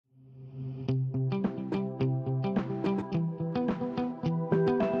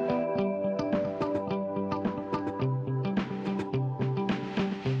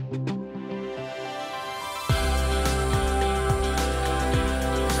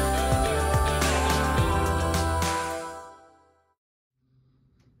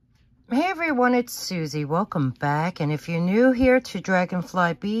everyone, it's Susie. Welcome back. And if you're new here to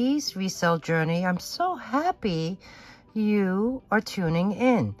Dragonfly Beez Resell Journey, I'm so happy you are tuning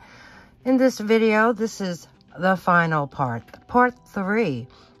in. In this video, this is the final part 3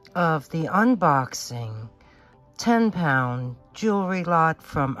 of the unboxing 10-pound jewelry lot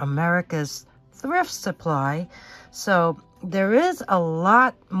from America's Thrift Supply. So there is a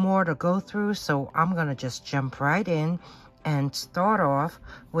lot more to go through, so I'm going to just jump right in and start off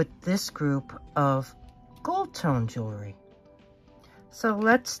with this group of gold tone jewelry. So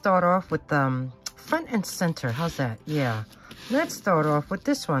let's start off with front and center. How's that? Yeah. Let's start off with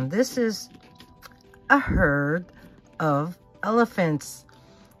this one. This is a herd of elephants.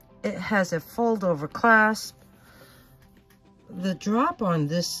 It has a fold over clasp. The drop on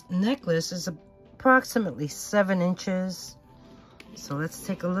this necklace is approximately 7 inches. So let's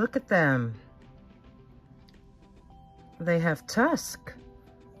take a look at them. They have tusk.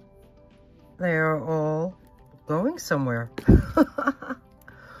 They are all going somewhere.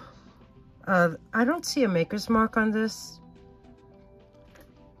 I don't see a maker's mark on this.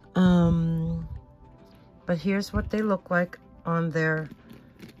 But here's what they look like on their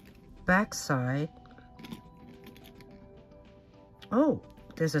backside. Oh,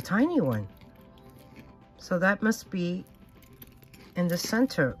 there's a tiny one. So that must be in the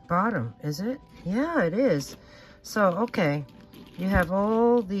center bottom, is it? Yeah, it is. So, okay, you have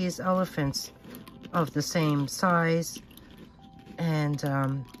all these elephants of the same size and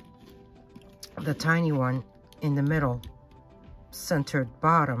the tiny one in the middle, centered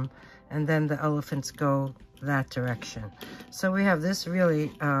bottom, and then the elephants go that direction. So we have this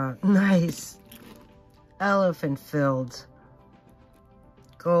really nice elephant-filled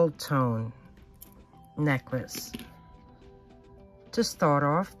gold tone necklace to start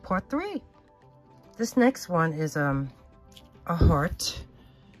off part 3. This next one is a heart.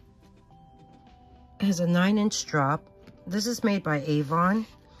 It has a 9-inch drop. This is made by Avon,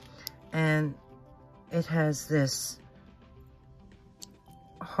 and it has this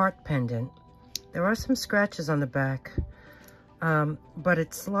heart pendant. There are some scratches on the back, but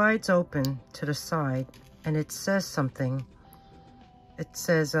it slides open to the side, and it says something. It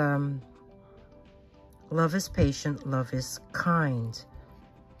says, love is patient, love is kind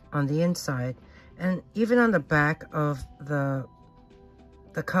on the inside. And even on the back of the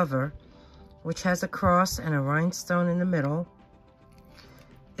cover, which has a cross and a rhinestone in the middle,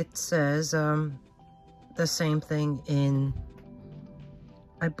 it says the same thing in,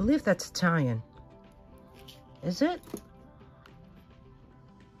 I believe that's Italian. Is it?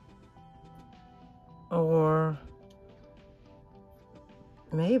 Or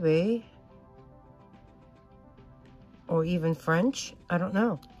maybe, or even French. I don't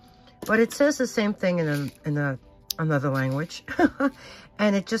know. But it says the same thing in another language.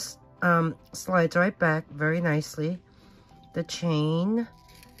 And it just slides right back very nicely. The chain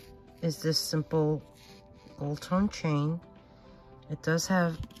is this simple gold tone chain. It does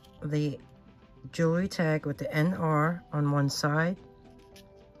have the jewelry tag with the NR on one side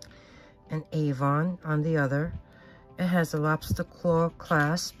and Avon on the other. It has a lobster claw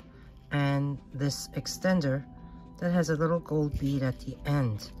clasp and this extender that has a little gold bead at the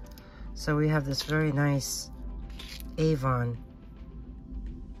end. So we have this very nice Avon.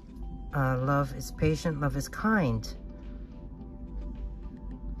 Love is patient, love is kind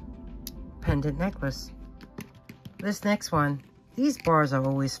pendant necklace. This next one, these bars are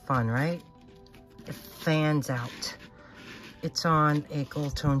always fun, right? It fans out. It's on a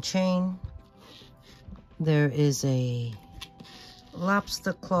gold tone chain. There is a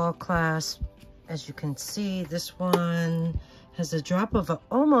lobster claw clasp. As you can see, this one has a drop of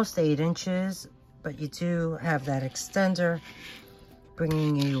almost 8 inches, but you do have that extender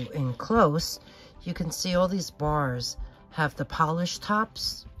bringing you in close. You can see all these bars have the polished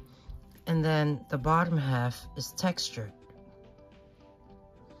tops, and then the bottom half is textured.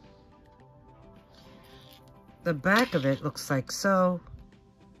 The back of it looks like so.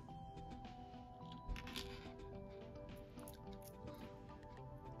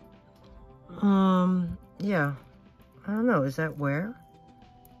 Yeah. I don't know, is that where?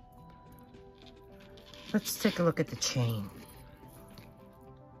 Let's take a look at the chain.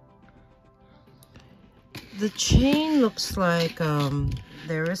 The chain looks like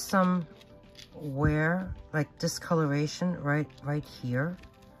there is some wear, like discoloration right here.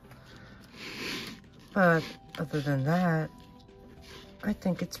 But other than that, I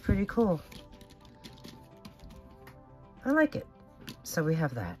think it's pretty cool. I like it. So we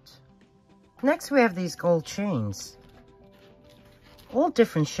have that. Next, we have these gold chains. All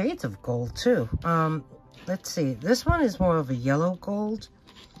different shades of gold, too. Let's see. This one is more of a yellow gold.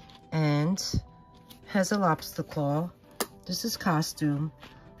 and has a lobster claw. This is costume.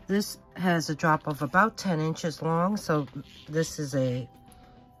 This has a drop of about 10 inches long, so this is a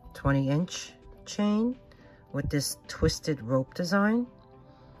 20-inch chain with this twisted rope design.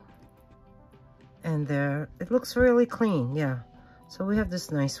 And there, it looks really clean, yeah. So we have this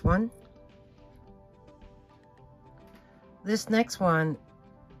nice one. This next one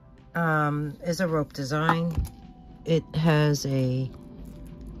is a rope design. It has a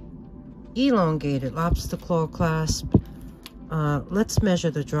elongated lobster claw clasp. Let's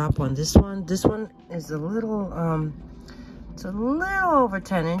measure the drop on this one. This one is a little, it's a little over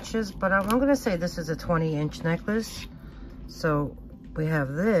 10 inches, but I'm gonna say this is a 20-inch necklace. So we have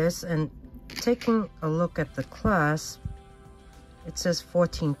this, and taking a look at the clasp, it says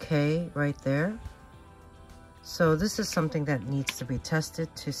 14K right there. So this is something that needs to be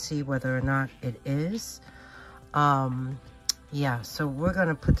tested to see whether or not it is. Yeah, so we're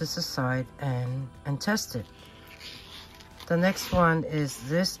gonna put this aside and test it. The next one is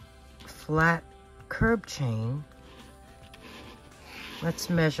this flat curb chain. Let's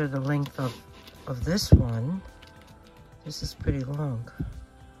measure the length of this one. This is pretty long.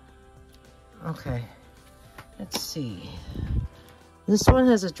 Okay, let's see. This one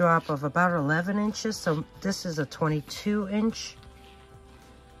has a drop of about 11 inches, so this is a 22-inch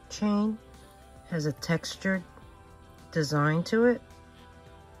chain. Has a textured design to it.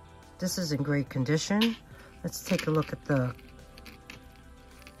 This is in great condition. Let's take a look at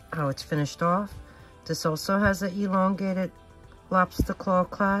how it's finished off. This also has an elongated lobster claw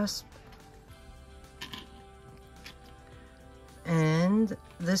clasp. And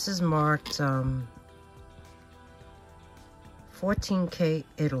this is marked 14K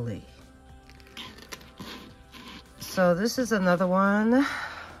Italy. So this is another one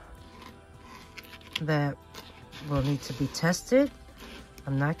that will need to be tested.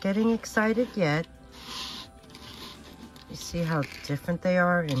 I'm not getting excited yet. You see how different they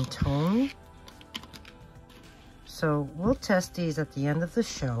are in tone? So we'll test these at the end of the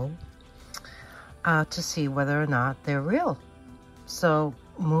show to see whether or not they're real. So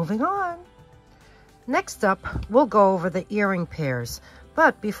moving on. Next up, we'll go over the earring pairs.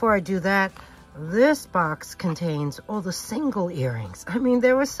 But before I do that, this box contains all the single earrings. I mean,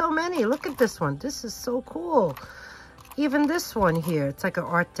 there were so many. Look at this one. This is so cool. Even this one here, it's like an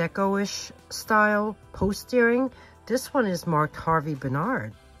Art Deco-ish style post earring. This one is marked Harvey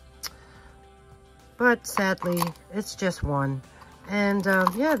Bernard. But sadly, it's just one. And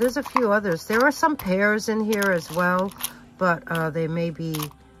yeah, there's a few others. There are some pairs in here as well, but they may be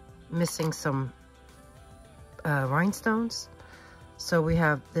missing some rhinestones. So we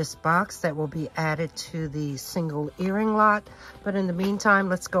have this box that will be added to the single earring lot. But in the meantime,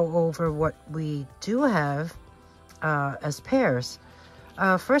 let's go over what we do have as pairs.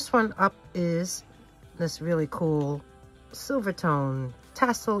 First one up is this really cool silver tone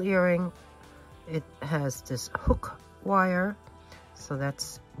tassel earring. It has this hook wire, so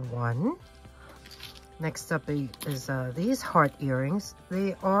that's one. Next up is these heart earrings.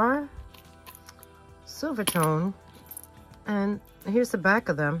 They are silver tone, and here's the back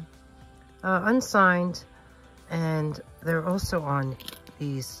of them, unsigned, and they're also on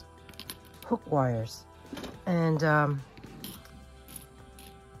these hook wires. And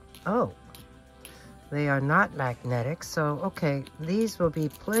oh, they are not magnetic, so okay, these will be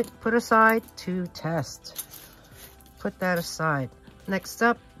put aside to test. Put that aside. Next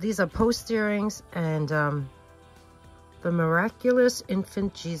up, these are post earrings, and the Miraculous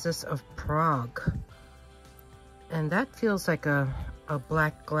Infant Jesus of Prague. And that feels like a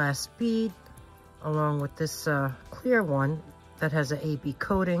black glass bead, along with this clear one that has an AB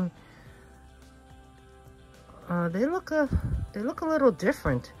coating. They look a little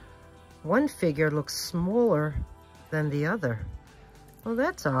different. One figure looks smaller than the other. Well,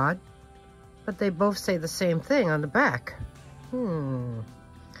 that's odd. But they both say the same thing on the back.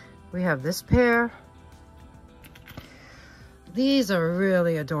 We have this pair. These are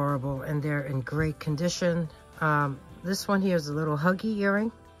really adorable, and they're in great condition. This one here is a little huggy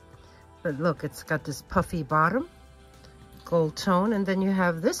earring. But look, it's got this puffy bottom, gold tone, and then you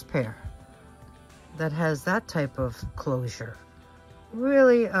have this pair that has that type of closure.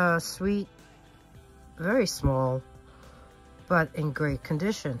 Really sweet, very small, but in great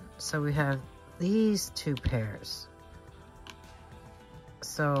condition. So we have these two pairs.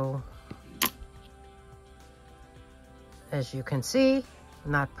 So, as you can see,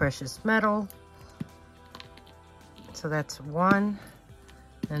 not precious metal. So that's one.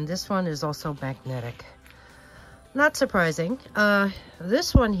 And this one is also magnetic. Not surprising.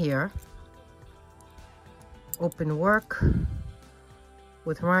 This one here, open work.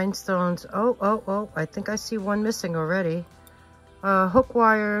 with rhinestones. Oh, I think I see one missing already. Hook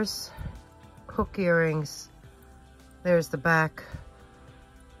wires, hook earrings. There's the back.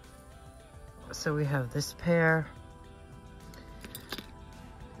 So we have this pair.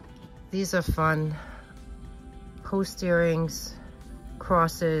 These are fun. Post earrings,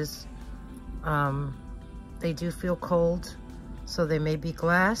 crosses. They do feel cold, so they may be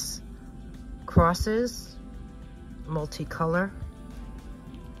glass. Crosses, multicolor.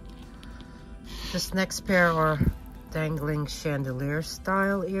 This next pair are dangling chandelier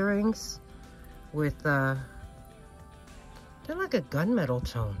style earrings with they're like a gunmetal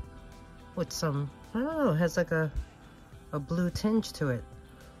tone with some, I don't know, it has like a blue tinge to it.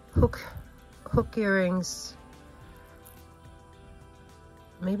 Hook earrings.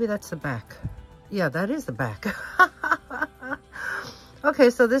 Maybe that's the back. Yeah, that is the back. Okay,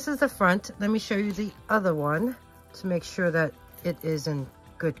 so this is the front. Let me show you the other one to make sure that it is in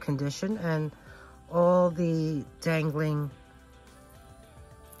good condition and all the dangling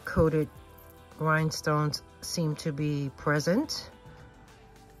coated rhinestones seem to be present.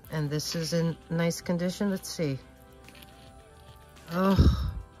 And this is in nice condition. Let's see.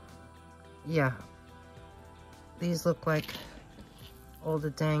 Oh, yeah. These look like all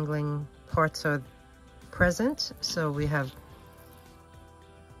the dangling parts are present. So we have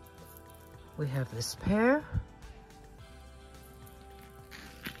this pair.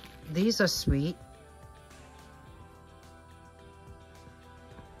 These are sweet.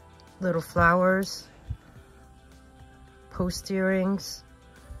 Little flowers, post earrings.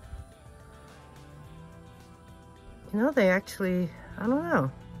 You know, they actually, I don't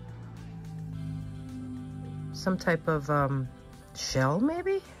know, some type of shell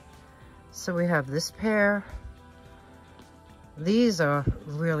maybe? So we have this pair. These are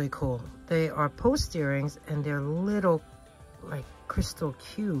really cool. They are post earrings and they're little like crystal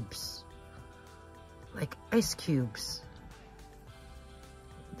cubes, like ice cubes.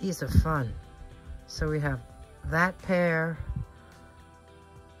 These are fun. So we have that pair.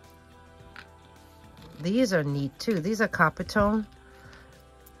 These are neat too. These are copper tone.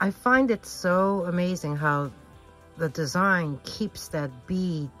 I find it so amazing how the design keeps that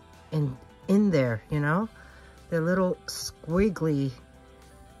bead in there, you know? They're little squiggly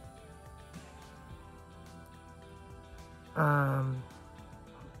I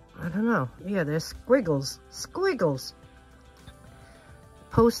don't know. Yeah, they're squiggles.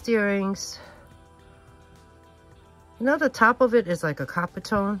 Post earrings. You know, the top of it is like a copper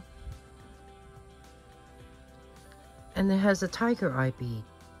tone. And it has a tiger eye bead.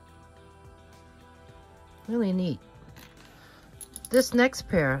 Really neat. This next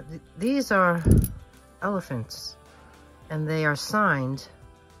pair, these are elephants. And they are signed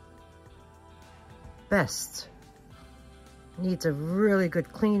Best. Needs a really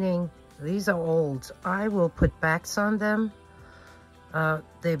good cleaning. These are old. I will put backs on them.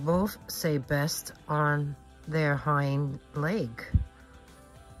 They both say Best on their hind leg.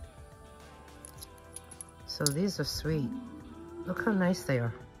 So these are sweet. Look how nice they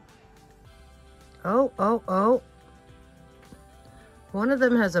are. Oh. One of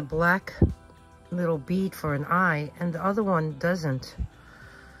them has a black little bead for an eye and the other one doesn't.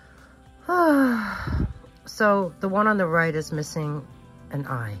 So the one on the right is missing an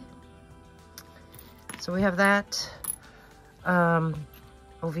eye. So we have that.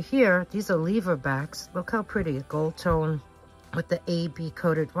 Over here, these are lever backs. Look how pretty, gold tone with the AB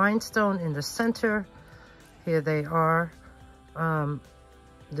coated rhinestone in the center. Here they are.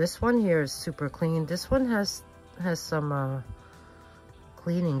 This one here is super clean. This one has some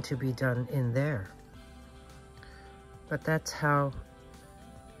cleaning to be done in there. But that's how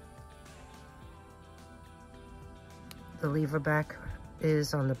the lever back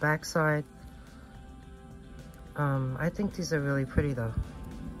is on the back side. I think these are really pretty though.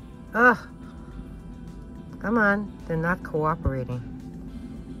 Ugh. Come on, they're not cooperating.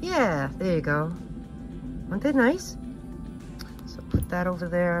 Yeah, there you go. Aren't they nice? So put that over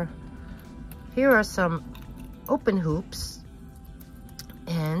there. Here are some open hoops.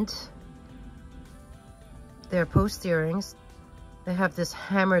 And they're post earrings. They have this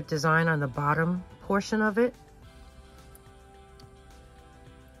hammered design on the bottom portion of it.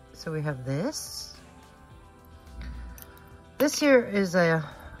 So we have this. This here is a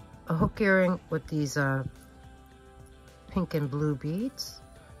hook earring with these pink and blue beads.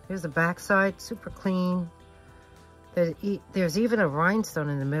 Here's the back side, super clean. There's even a rhinestone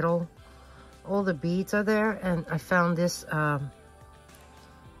in the middle. All the beads are there, and I found this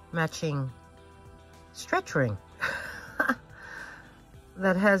matching stretch ring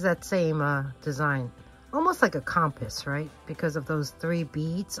that has that same design. almost like a compass, right? Because of those 3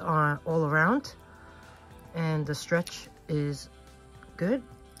 beads on all around. And the stretch is good.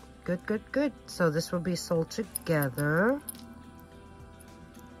 Good, good, good. So this will be sold together.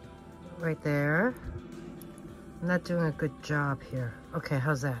 Right there. I'm not doing a good job here. Okay,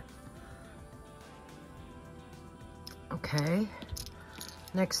 how's that? Okay.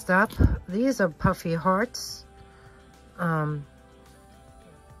 Next up, these are puffy hearts. Leverback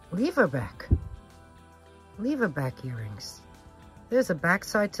earrings. There's a back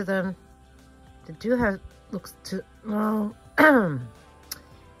side to them. They do have, looks to, well,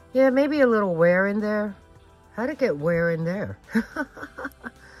 yeah, maybe a little wear in there. How'd it get wear in there?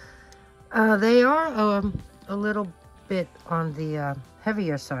 They are a little bit on the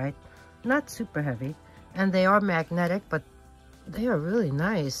heavier side, not super heavy, and they are magnetic, but they are really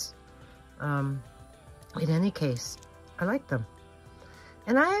nice. In any case, I like them.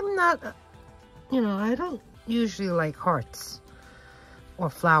 And I'm not, you know, I don't usually like hearts or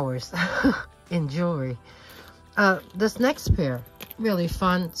flowers in jewelry. This next pair, really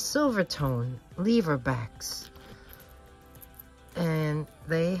fun, silver tone leverbacks. And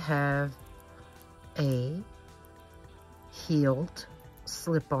they have a heeled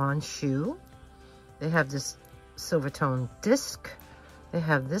slip-on shoe. They have this silver tone disc. They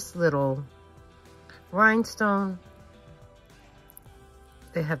have this little rhinestone.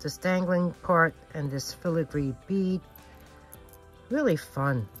 They have this dangling part and this filigree bead. Really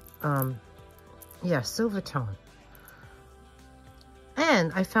fun. Yeah, silver tone.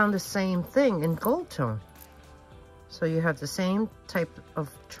 And I found the same thing in gold tone. So you have the same type of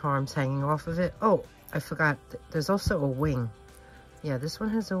charms hanging off of it. Oh, I forgot. There's also a wing. Yeah, this one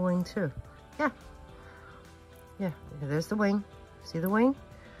has a wing too. Yeah. Yeah, there's the wing. See the wing?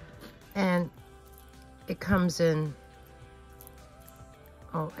 And it comes in,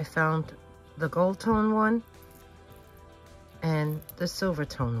 oh, I found the gold tone one and the silver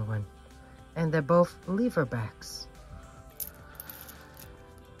tone one. And they're both leverbacks.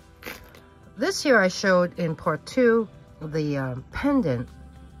 This here I showed in part 2, the pendant,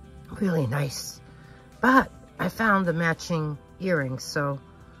 really nice. But I found the matching earrings, so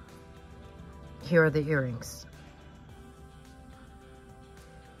here are the earrings.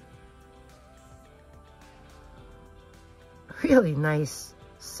 Really nice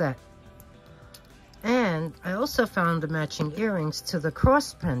set. And I also found the matching earrings to the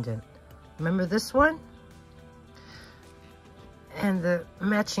cross pendant. Remember this one? And the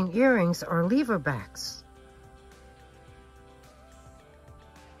matching earrings are leverbacks.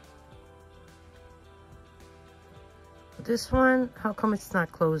 This one, how come it's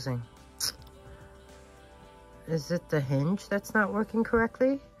not closing? Is it the hinge that's not working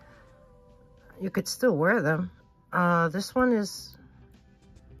correctly? You could still wear them. This one is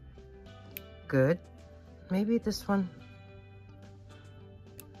good. Maybe this one.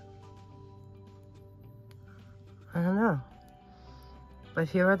 I don't know. But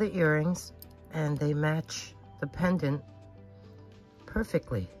here are the earrings, and they match the pendant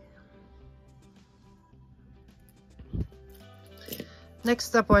perfectly.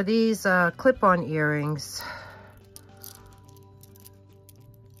 Next up are these clip-on earrings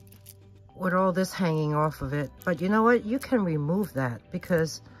with all this hanging off of it. But you know what? You can remove that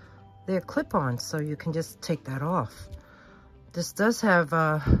because they're clip-on, so you can just take that off. This does have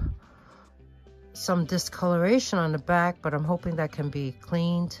some discoloration on the back, but I'm hoping that can be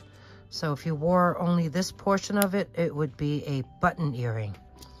cleaned. So if you wore only this portion of it, it would be a button earring.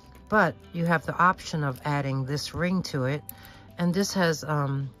 But you have the option of adding this ring to it. And this has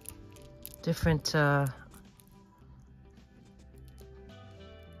different, I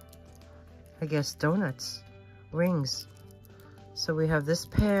guess, donuts, rings. So we have this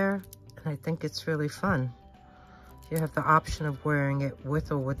pair, and I think it's really fun. You have the option of wearing it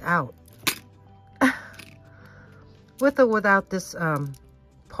with or without. With or without this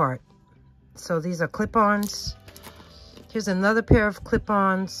part. So these are clip-ons. Here's another pair of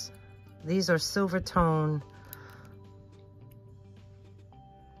clip-ons. These are silver tone.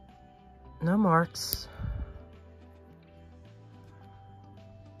 No marks.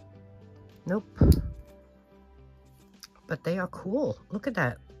 Nope. But they are cool. Look at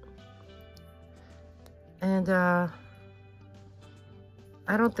that. And I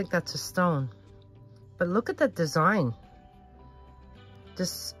don't think that's a stone. But look at that design.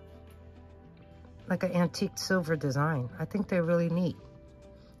 This, like an antique silver design. I think they're really neat.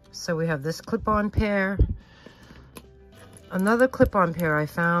 So we have this clip-on pair. Another clip-on pair I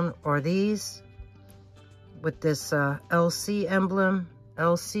found are these with this LC emblem.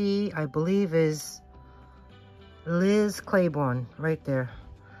 LC, I believe, is Liz Claiborne right there.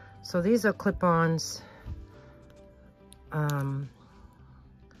 So these are clip-ons.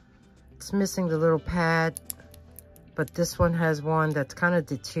 It's missing the little pad, but this one has one that's kind of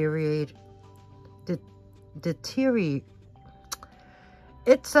deteriorated.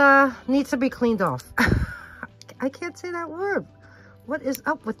 It's needs to be cleaned off. I can't say that word. What is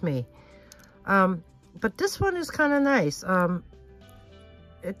up with me? But this one is kind of nice.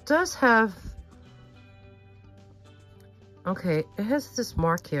 It does have, okay, it has this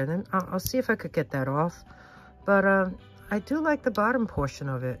mark here. Then I'll see if I could get that off. But I do like the bottom portion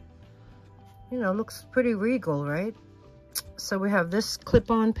of it. You know, looks pretty regal, right? So we have this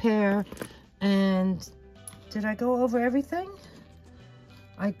clip-on pair. And did I go over everything?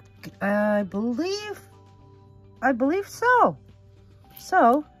 I believe so.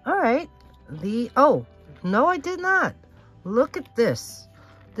 So, all right. Oh, no, I did not. Look at this.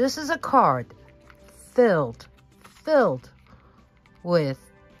 This is a card filled with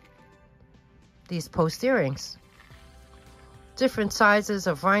these post earrings. Different sizes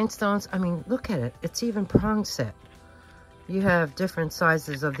of rhinestones. I mean, look at it. It's even prong set. You have different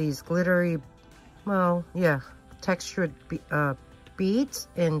sizes of these glittery, well, yeah, textured beads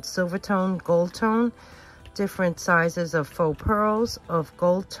in silver tone, gold tone. Different sizes of faux pearls of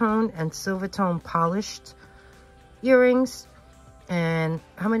gold tone and silver tone polished earrings. And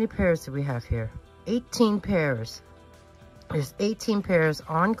how many pairs do we have here? 18 pairs. There's 18 pairs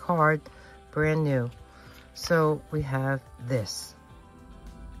on card, brand new. So we have this.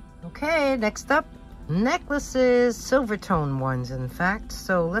 Okay, next up, necklaces, silver tone ones, in fact.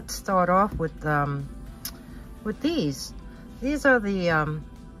 So let's start off with these. These are the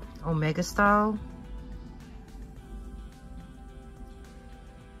Omega style.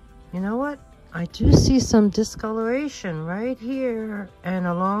 You know what? I do see some discoloration right here and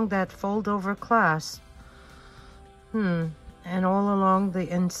along that fold over clasp. And all along the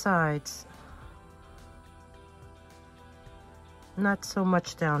insides. Not so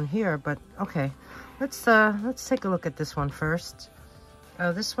much down here, but okay. Let's take a look at this one first.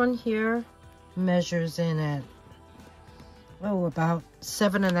 This one here measures in at about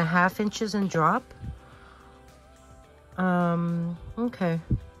 7.5 inches in drop. Okay.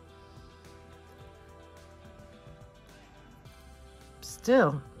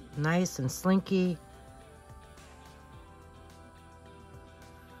 Still nice and slinky.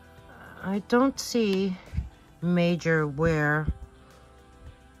 I don't see major wear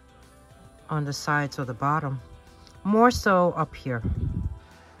on the sides or the bottom, more so up here.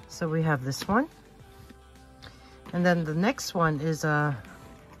 So we have this one, and then the next one is a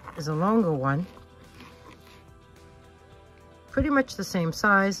longer one, pretty much the same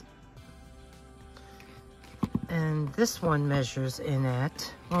size. And this one measures in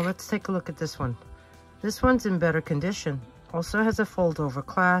at, well, let's take a look at this one. This one's in better condition. Also has a fold over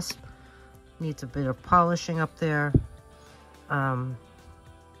clasp. Needs a bit of polishing up there.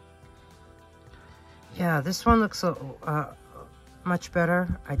 Yeah, this one looks much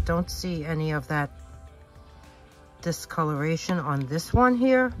better. I don't see any of that discoloration on this one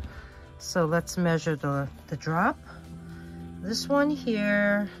here. So let's measure the drop. This one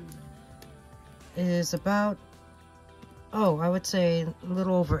here is about, I would say a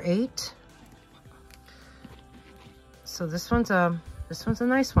little over 8. So this one's a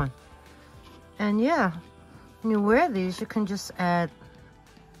nice one. And yeah, when you wear these, you can just add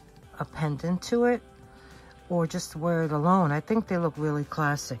a pendant to it or just wear it alone. I think they look really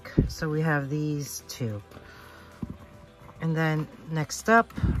classic. So we have these two. And then next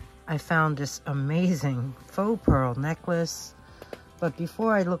up, I found this amazing faux pearl necklace. But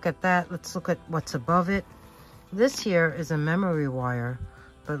before I look at that, let's look at what's above it. This here is a memory wire,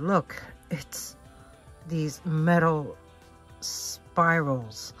 but look, it's these metal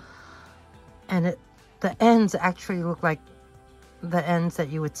spirals. And the ends actually look like the ends that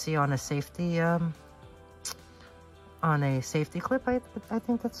you would see on a safety clip. I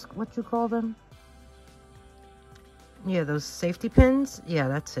think that's what you call them. Yeah, those safety pins. Yeah,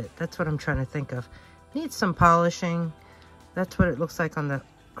 that's it. That's what I'm trying to think of. Needs some polishing. That's what it looks like on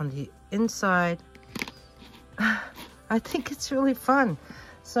the inside. I think it's really fun.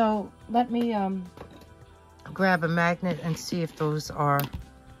 So let me grab a magnet and see if those are.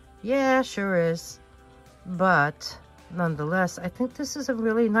 Yeah, sure is. But nonetheless, I think this is a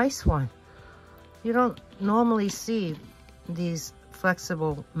really nice one. You don't normally see these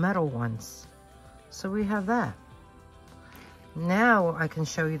flexible metal ones. So we have that. Now I can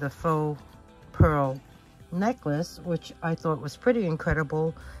show you the faux pearl necklace, which I thought was pretty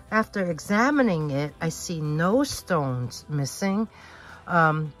incredible. After examining it, I see no stones missing.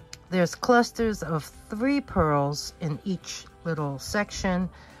 There's clusters of 3 pearls in each little section,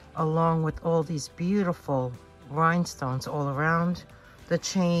 along with all these beautiful rhinestones all around. The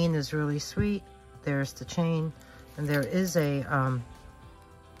chain is really sweet. There's the chain, and there is a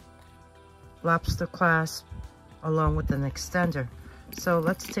lobster clasp along with an extender. So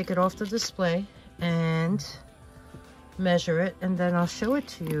let's take it off the display and measure it, and then I'll show it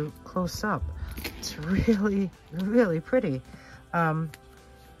to you close up. It's really, really pretty.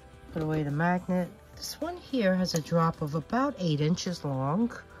 Put away the magnet. This one here has a drop of about 8 inches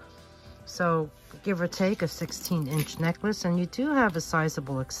long. So give or take a 16-inch necklace, and you do have a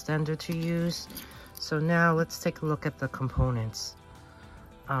sizable extender to use. So now let's take a look at the components.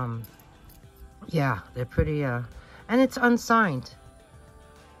 Yeah, they're pretty, and it's unsigned.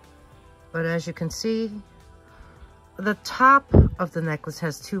 But as you can see, the top of the necklace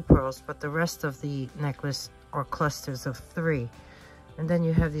has 2 pearls, but the rest of the necklace are clusters of 3. And then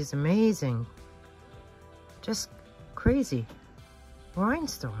you have these amazing, just crazy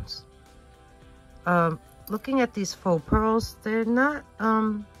rhinestones. Looking at these faux pearls, they're not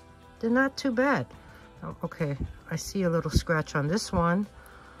too bad. Oh, okay, I see a little scratch on this one,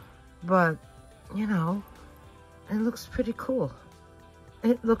 but you know, it looks pretty cool.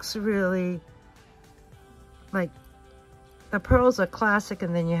 It looks really like the pearls are classic,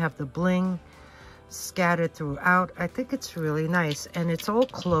 and then you have the bling scattered throughout. I think it's really nice, and it's all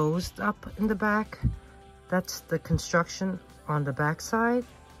closed up in the back. That's the construction on the back side.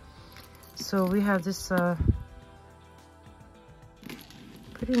 So we have this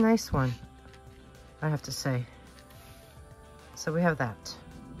pretty nice one, I have to say. So we have that.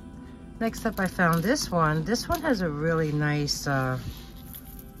 Next up, I found this one. This one has a really nice,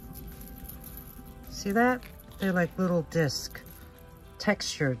 see that? They're like little disc,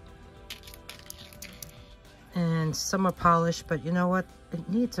 textured. And some are polished, but you know what? It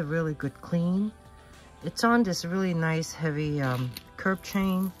needs a really good clean. It's on this really nice, heavy curb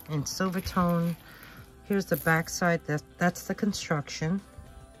chain in silver tone. Here's the back side. That's the construction.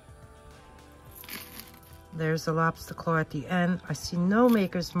 There's a lobster claw at the end. I see no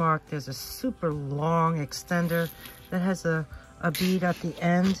maker's mark. There's a super long extender that has a bead at the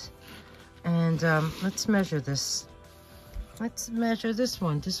end. And let's measure this. Let's measure this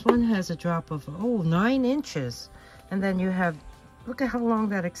one. This one has a drop of, 9 inches. And then you have, look at how long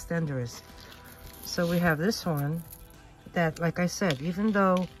that extender is. So we have this one that, like I said, even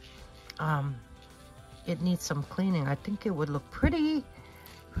though it needs some cleaning, I think it would look pretty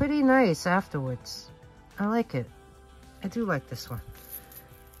nice afterwards. I like it. I do like this one.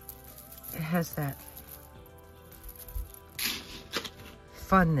 It has that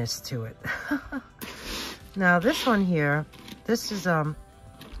funness to it. Now this one here, this is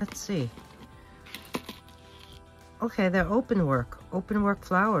let's see. Okay, they're open work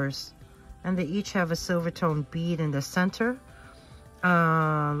flowers, and they each have a silver tone bead in the center.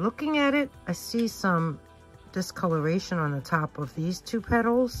 Looking at it, I see some discoloration on the top of these 2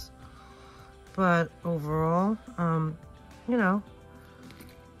 petals. But overall, you know,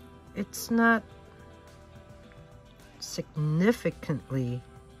 it's not significantly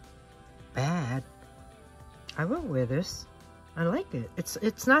bad. I will wear this. I like it.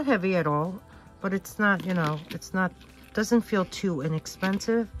 It's not heavy at all, but it's not, you know, doesn't feel too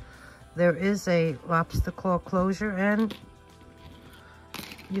inexpensive. There is a lobster claw closure, and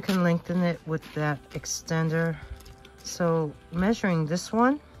you can lengthen it with that extender. So measuring this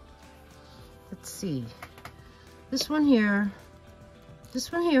one, let's see. This one here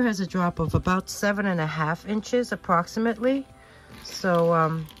has a drop of about 7.5 inches approximately.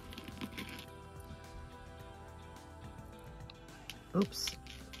 So, oops,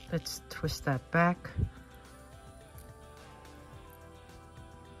 let's twist that back.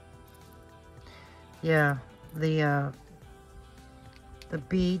 Yeah, the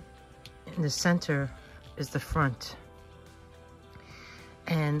bead in the center is the front,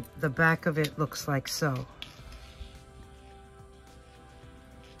 and the back of it looks like so.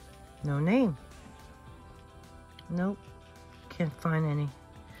 No name. Nope, can't find any.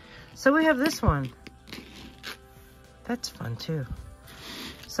 So we have this one. That's fun too.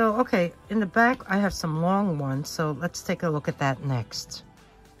 So, okay, in the back I have some long ones, so let's take a look at that next.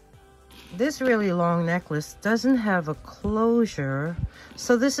 This really long necklace doesn't have a closure,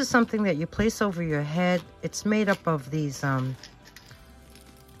 so this is something that you place over your head. It's made up of these are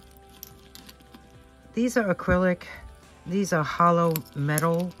acrylic, these are hollow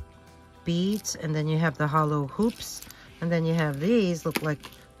metal beads, and then you have the hollow hoops, and then you have these look like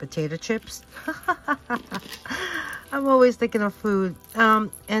potato chips. I'm always thinking of food.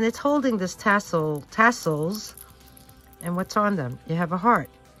 And it's holding this tassels, and what's on them? You have a heart.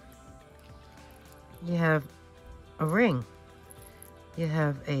 You have a ring. You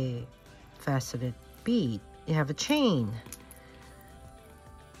have a faceted bead You have a chain.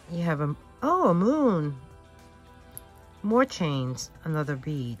 You have a moon. More chains, another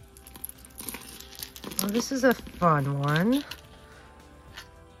bead. Well, this is a fun one.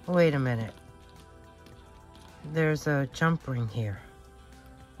 Wait a minute. There's a jump ring here.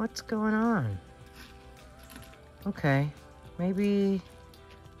 What's going on? Okay, maybe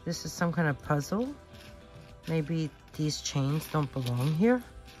this is some kind of puzzle. Maybe these chains don't belong here.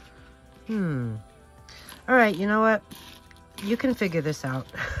 All right, you know what? You can figure this out.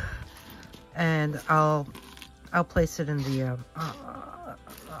 And I'll place it in the,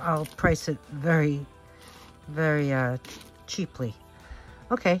 I'll price it very, very cheaply.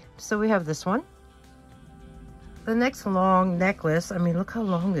 Okay, so we have this one. The next long necklace, I mean, look how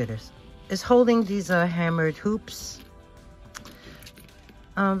long it is holding these hammered hoops.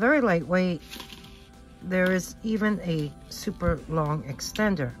 Very lightweight. There is even a super long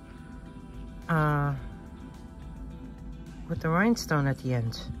extender with the rhinestone at the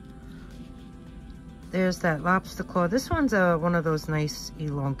end. There's that lobster claw. This one's one of those nice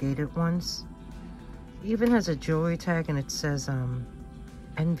elongated ones. Even has a jewelry tag and it says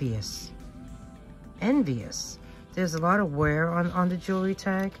envious. Envious. There's a lot of wear on the jewelry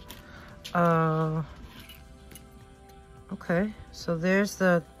tag. Okay, so there's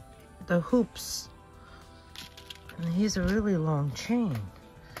the hoops. And here's a really long chain.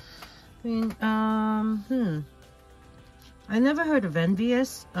 I mean, I never heard of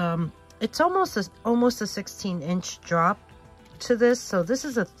envious. It's almost a 16-inch drop to this. So this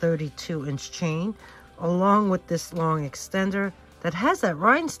is a 32-inch chain along with this long extender that has that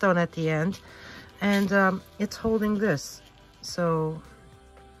rhinestone at the end. And it's holding this. So,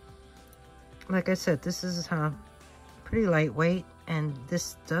 like I said, this is pretty lightweight. And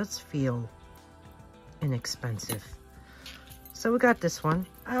this does feel inexpensive. So we got this one.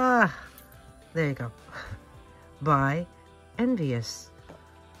 There you go. By Envious.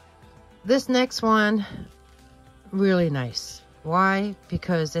 This next one, really nice. Why?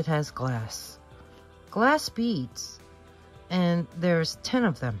 Because it has glass. Glass beads. And there's 10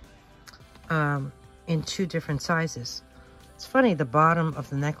 of them in 2 different sizes. It's funny, the bottom of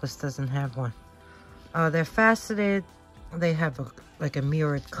the necklace doesn't have one. They're faceted. They have like a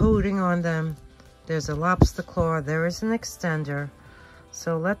mirrored coating on them. There's a lobster claw. There is an extender.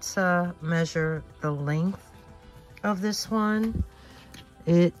 So let's measure the length of this one.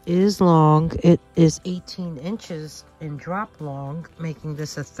 It is long. It is 18 inches in drop long, making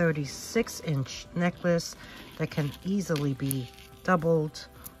this a 36-inch necklace that can easily be doubled.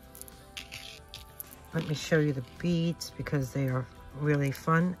 Let me show you the beads because they are really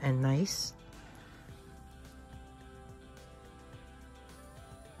fun and nice.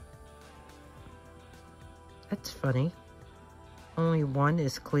 That's funny. Only one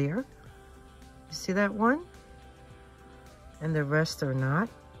is clear. You see that one? And the rest are not.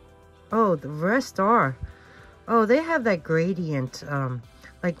 Oh, the rest are. Oh, they have that gradient.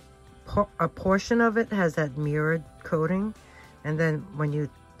 Like a portion of it has that mirrored coating. And then when you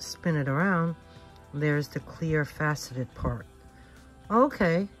spin it around, there's the clear faceted part.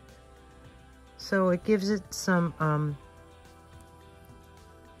 Okay. So it gives it some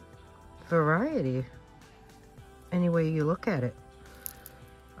variety. Any way you look at it.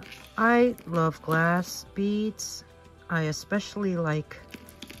 I love glass beads. I especially like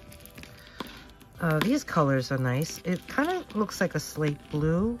these colors are nice. It kind of looks like a slate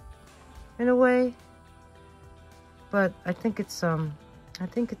blue in a way, but I think it's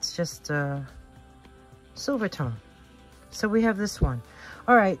just silver tone. So we have this one.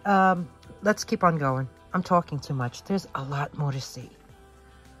 All right, let's keep on going. I'm talking too much. There's a lot more to see.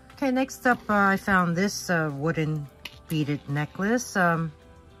 Okay, next up, I found this wooden beaded necklace.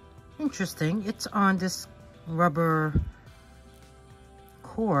 Interesting. It's on this rubber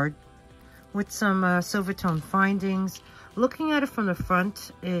cord with some silver tone findings. Looking at it from the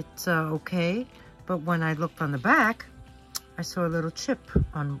front, it's okay. But when I looked on the back, I saw a little chip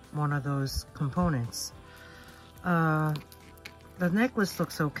on one of those components. The necklace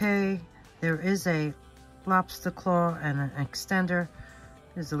looks okay. There is a lobster claw and an extender.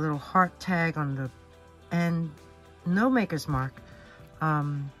 There's a little heart tag on the end. No maker's mark.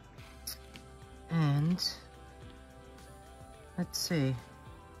 And let's see.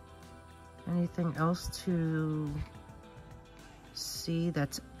 Anything else to see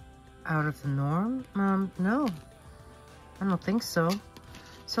that's out of the norm? No, I don't think so.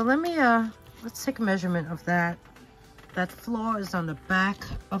 So let me, let's take a measurement of that. That flaw is on the back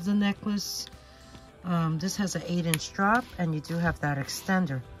of the necklace. This has an 8-inch drop, and you do have that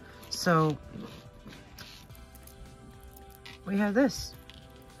extender. So we have this.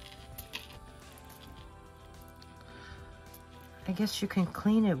 I guess you can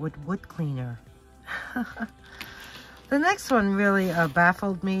clean it with wood cleaner. The next one really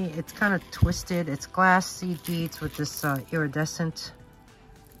baffled me. It's kind of twisted. It's glass seed beads with this iridescent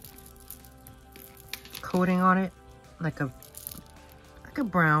coating on it, like a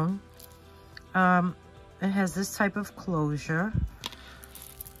brown. It has this type of closure.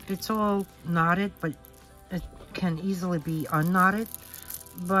 It's all knotted, but it can easily be unknotted.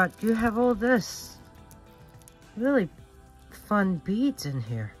 But you have all this really fun beads in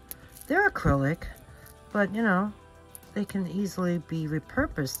here. They're acrylic, but you know, they can easily be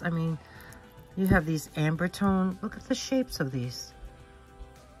repurposed. I mean, you have these amber tone. Look at the shapes of these.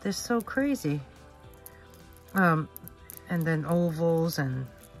 They're so crazy. And then ovals and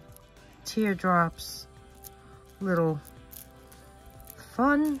teardrops. Little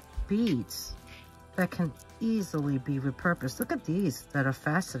fun beads that can easily be repurposed. Look at these that are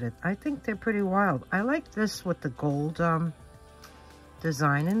faceted. I think they're pretty wild. I like this with the gold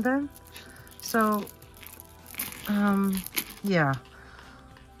design in them. So yeah,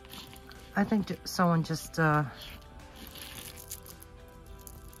 I think someone just tied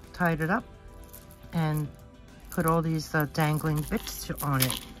it up and put all these dangling bits on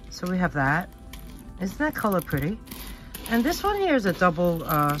it. So we have that. Isn't that color pretty? And this one here is a double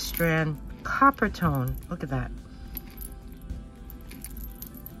strand copper tone. Look at that.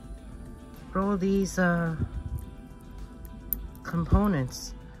 All these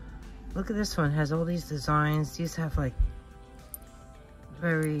components. Look at this one, has all these designs. These have like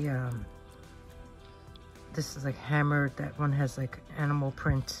very, this is like hammered. That one has like animal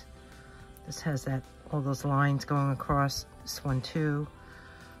print. This has that, all those lines going across. This one too.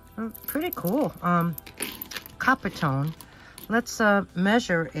 Pretty cool. Copper tone. Let's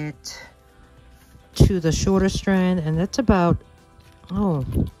measure it to the shorter strand, and that's about, oh,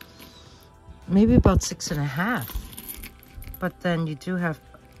 maybe about 6.5. But then you do have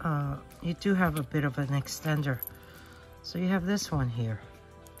a bit of an extender. So you have this one here.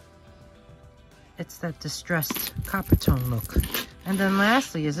 It's that distressed copper tone look. And then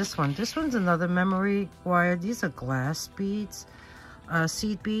lastly is this one. This one's another memory wire. These are glass beads,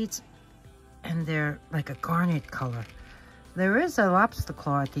 seed beads, and they're like a garnet color. There is a lobster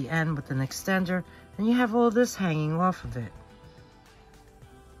claw at the end with an extender, and you have all this hanging off of it.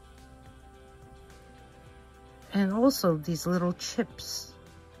 And also these little chips.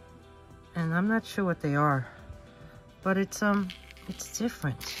 And I'm not sure what they are, but it's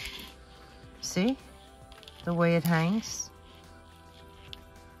different. See the way it hangs?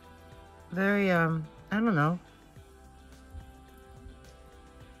 Very I don't know,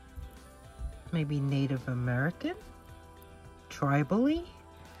 maybe Native American, tribally.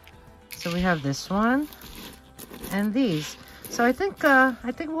 So we have this one and these. So I think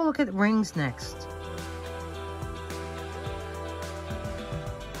we'll look at rings next.